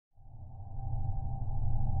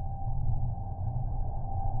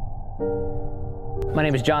My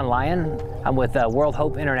name is John Lyon. I'm with World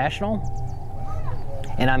Hope International,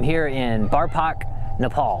 and I'm here in Barpak,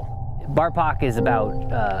 Nepal. Barpak is about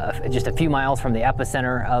just a few miles from the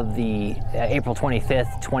epicenter of the April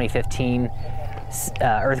 25th, 2015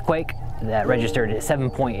 earthquake that registered at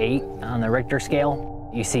 7.8 on the Richter scale.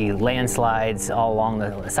 You see landslides all along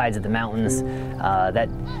the sides of the mountains. That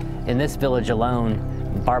in this village alone,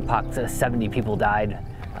 Barpak, 70 people died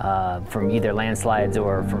from either landslides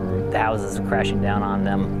or from the houses crashing down on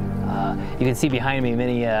them. You can see behind me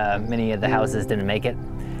many of the houses didn't make it.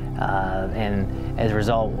 And as a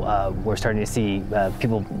result, we're starting to see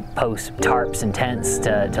people post tarps and tents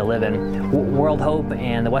to live in. World Hope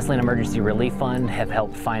and the Wesleyan Emergency Relief Fund have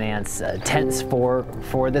helped finance tents for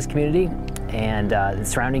this community and the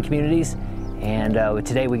surrounding communities. And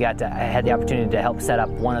today I had the opportunity to help set up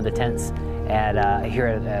one of the tents here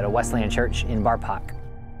at a Wesleyan church in Barpak.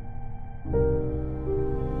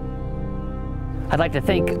 I'd like to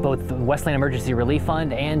thank both the Wesleyan Emergency Relief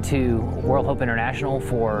Fund and to World Hope International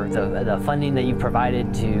for the funding that you've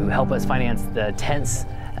provided to help us finance the tents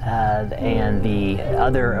and the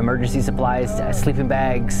other emergency supplies, sleeping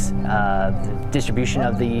bags, distribution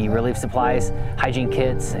of the relief supplies, hygiene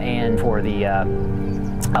kits, and for the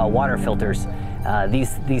water filters.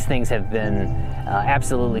 These things have been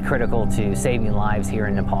absolutely critical to saving lives here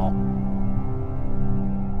in Nepal.